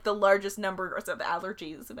the largest number of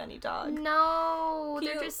allergies of any dog. No,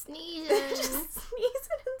 they're just sneezing. They're just sneezing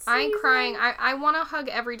and sneezing. I'm crying. I want to hug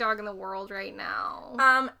every dog in the world right now.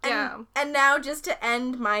 And now just to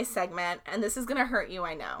end my segment, and this is gonna hurt you,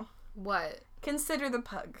 I know. What? Consider the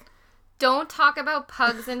pug. Don't talk about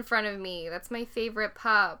pugs in front of me. That's my favorite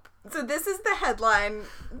pup. So this is the headline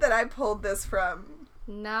that I pulled this from.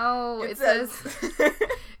 No, it says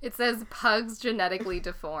it says pugs genetically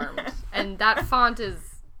deformed, and that font is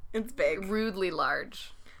it's big, rudely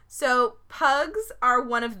large. So pugs are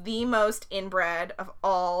one of the most inbred of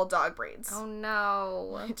all dog breeds. Oh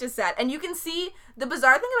no. Which is sad. And you can see the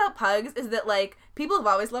bizarre thing about pugs is that, like, people have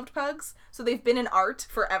always loved pugs, so they've been in art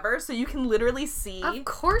forever, so you can literally see. Of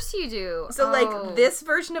course you do. So like this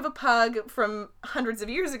version of a pug from hundreds of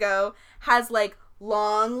years ago has, like,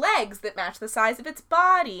 long legs that match the size of its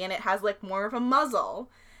body, and it has, like, more of a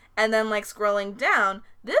muzzle. And then, like, scrolling down,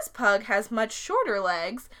 This pug has much shorter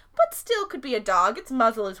legs, but still could be a dog. Its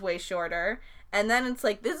muzzle is way shorter. And then it's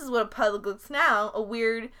like, this is what a pug looks now. A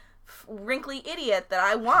weird, wrinkly idiot that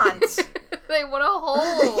I want. They want a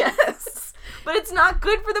hole. Yes. But it's not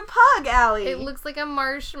good for the pug, Allie. It looks like a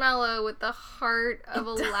marshmallow with the heart of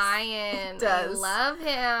a lion. It does. I love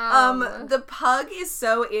him. The pug is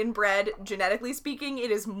so inbred, genetically speaking,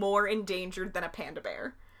 it is more endangered than a panda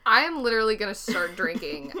bear. I am literally going to start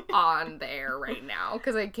drinking on the air right now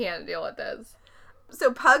because I can't deal with this.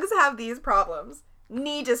 So pugs have these problems.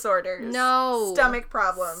 Knee disorders. No. Stomach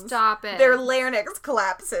problems. Stop it. Their larynx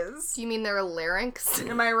collapses. Do you mean their larynx?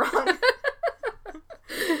 Am I wrong?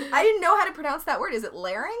 I didn't know how to pronounce that word. Is it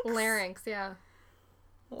larynx? Larynx, yeah.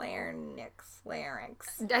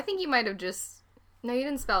 Larynx. I think you might have just... No, you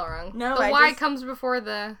didn't spell it wrong. No, the Y comes before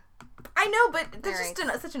the... I know, but that's larynx.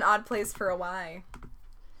 just such an odd place for a Y.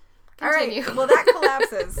 Continue. All right, well, that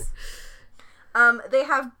collapses. They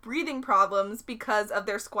have breathing problems because of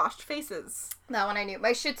their squashed faces. That one I knew.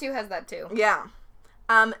 My Shih Tzu has that too. Yeah.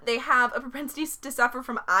 They have a propensity to suffer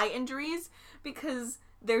from eye injuries because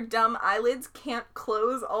their dumb eyelids can't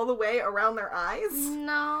close all the way around their eyes.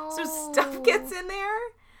 No. So stuff gets in there.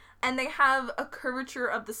 And they have a curvature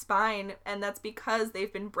of the spine, and that's because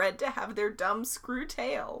they've been bred to have their dumb screw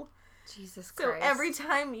tail. Jesus So Christ. every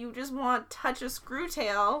time you just want to touch a screw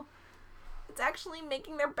tail, it's actually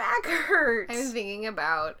making their back hurt. I was thinking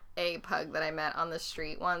about a pug that I met on the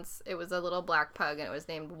street once. It was a little black pug, and it was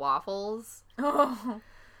named Waffles. Oh.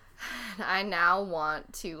 And I now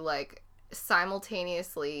want to, like,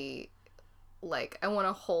 simultaneously, like, I want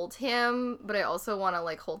to hold him, but I also want to,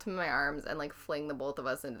 like, hold him in my arms and, like, fling the both of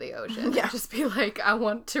us into the ocean. Yeah. Just be like, I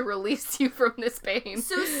want to release you from this pain.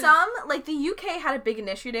 So some, like, the UK had a big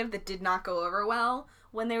initiative that did not go over well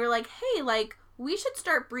when they were like, hey, like, we should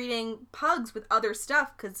start breeding pugs with other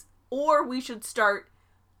stuff, or we should start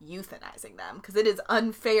euthanizing them, because it is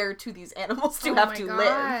unfair to these animals to have to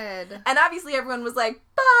live. And obviously everyone was like,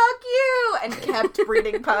 fuck you, and kept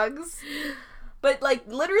breeding pugs. But, like,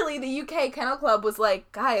 literally the UK Kennel Club was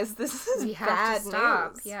like, guys, this is We have bad to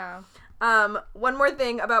stop. news. Yeah. One more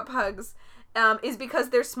thing about pugs is because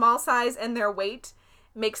their small size and their weight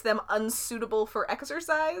makes them unsuitable for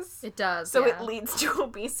exercise. It does, So yeah. it leads to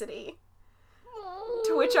obesity.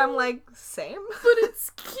 To which I'm like, same. But it's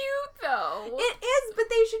cute, though. It is, but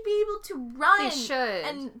they should be able to run. They should.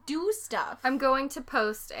 And do stuff. I'm going to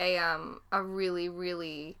post a really,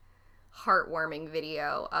 really heartwarming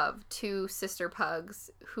video of two sister pugs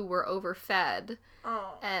who were overfed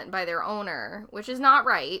and by their owner, which is not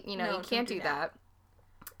right. You know, No, you can't don't do that.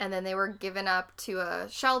 And then they were given up to a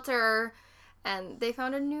shelter, and they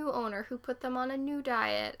found a new owner who put them on a new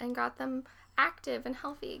diet and got them active and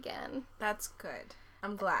healthy again. That's good.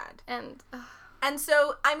 I'm glad. And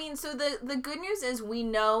so, I mean, so the good news is we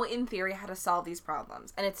know in theory how to solve these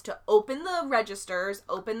problems. And it's to open the registers,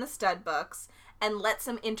 open the stud books, and let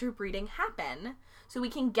some interbreeding happen so we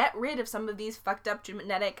can get rid of some of these fucked up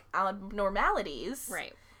genetic abnormalities.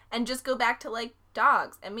 right. And just go back to, like,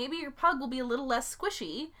 dogs. And maybe your pug will be a little less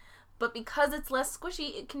squishy, but because it's less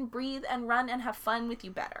squishy, it can breathe and run and have fun with you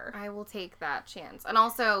better. I will take that chance. And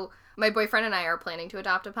also, my boyfriend and I are planning to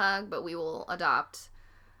adopt a pug, but we will adopt,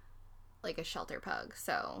 like, a shelter pug.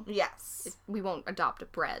 So Yes. we won't adopt a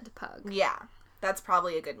bred pug. Yeah. That's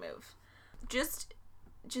probably a good move. Just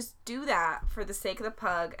do that for the sake of the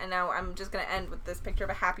pug. And now I'm just going to end with this picture of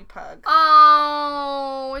a happy pug.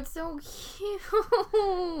 Oh, it's so cute.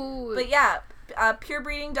 But yeah, pure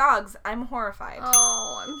breeding dogs, I'm horrified.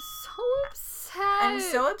 Oh, I'm so upset. I'm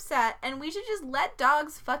so upset. And we should just let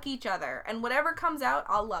dogs fuck each other. And whatever comes out,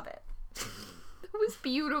 I'll love it. It was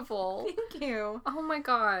beautiful. Thank you. Oh my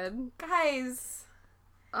god. Guys.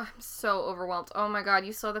 I'm so overwhelmed. Oh my god,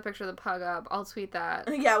 you saw the picture of the pug up. I'll tweet that.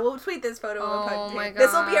 Yeah, we'll tweet this photo of a pug. Oh my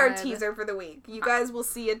This will be our God. teaser for the week. You guys will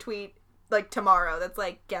see a tweet like tomorrow that's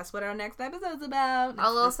like, guess what our next episode's about?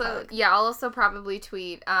 I'll It's this also pug. I'll also probably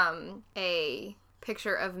tweet a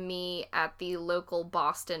picture of me at the local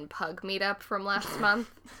Boston pug meetup from last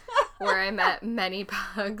month where I met many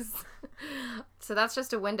pugs. So that's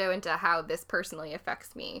just a window into how this personally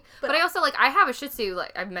affects me. But I also, like, I have a Shih Tzu,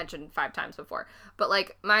 like, I've mentioned 5 times before. But,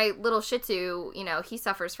 like, my little Shih Tzu, you know, he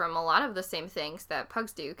suffers from a lot of the same things that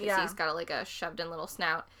pugs do. Because he's got, like, a shoved-in little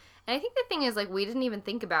snout. And I think the thing is, like, we didn't even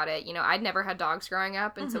think about it. You know, I'd never had dogs growing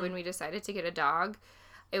up. And so when we decided to get a dog,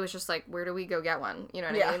 it was just like, where do we go get one? You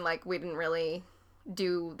know what I mean? Like, we didn't really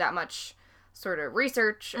do that much sort of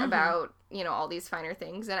research about, you know, all these finer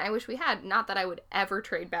things. And I wish we had. Not that I would ever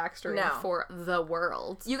trade Baxter in for the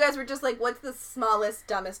world. You guys were just like, what's the smallest,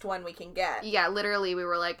 dumbest one we can get? Yeah, literally, we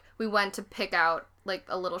were like, we went to pick out, like,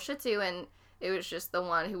 a little Shih Tzu, and It was just the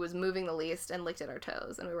one who was moving the least and licked at our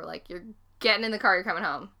toes. And we were like, you're getting in the car, you're coming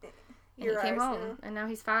home. And he came home. Now. And now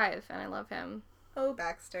he's 5, and I love him. Oh,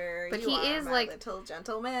 Baxter. But he is my like little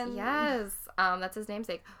gentleman. Yes. That's his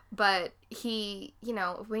namesake. But he, you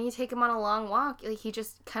know, when you take him on a long walk, like, he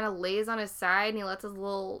just kind of lays on his side and he lets his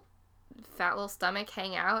little fat little stomach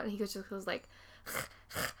hang out, and he just goes like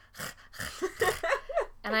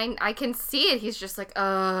and I can see it. He's just like,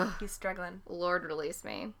 ugh. He's struggling. Lord, release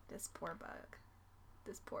me. This poor bug.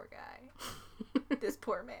 This poor guy. This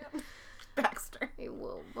poor man. Baxter. A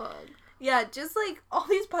little bug. Yeah, just like all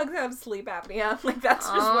these bugs have sleep apnea. Like that's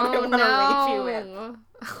just what I want to leave you with.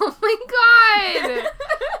 Oh my god!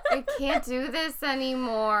 I can't do this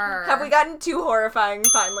anymore. Have we gotten too horrifying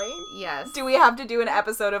finally? Yes. Do we have to do an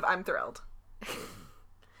episode of I'm Thrilled?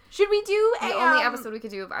 Should we do the only episode we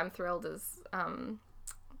could do of I'm Thrilled is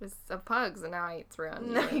of pugs, and now it's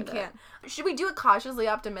ruined. No, you can't. Should we do it cautiously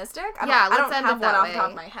optimistic? Yeah, I don't end have it that one way. off the top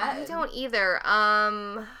of my head. I don't either.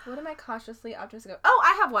 What am I cautiously optimistic of? Oh,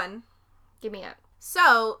 I have one. Give me it.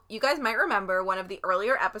 So, you guys might remember one of the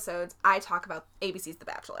earlier episodes, I talk about ABC's The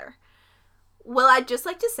Bachelor. Well, I'd just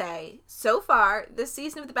like to say, so far, this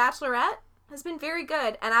season of The Bachelorette has been very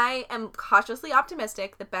good, and I am cautiously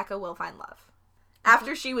optimistic that Becca will find love.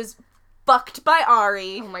 After she was fucked by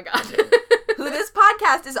Ari. Oh my god. Who this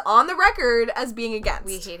podcast is on the record as being against.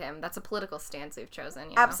 We hate him. That's a political stance we've chosen.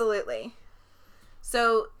 You know? Absolutely.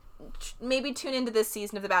 So, maybe tune into this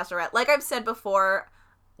season of The Bachelorette. Like I've said before,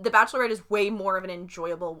 The Bachelorette is way more of an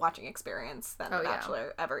enjoyable watching experience than The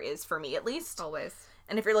Bachelor ever is, for me at least. Always.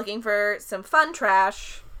 And if you're looking for some fun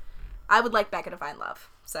trash, I would like Becca to find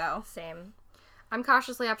love. So. Same. I'm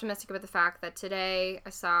cautiously optimistic about the fact that today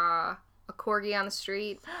I saw a corgi on the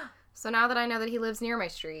street. So now that I know that he lives near my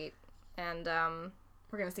street, and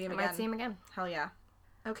we're going to see him again. I might see him again. Hell yeah.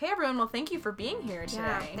 Okay, everyone. Well, thank you for being here today.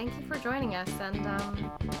 Yeah, thank you for joining us, and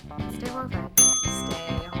stay horrified.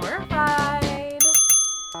 Stay horrified.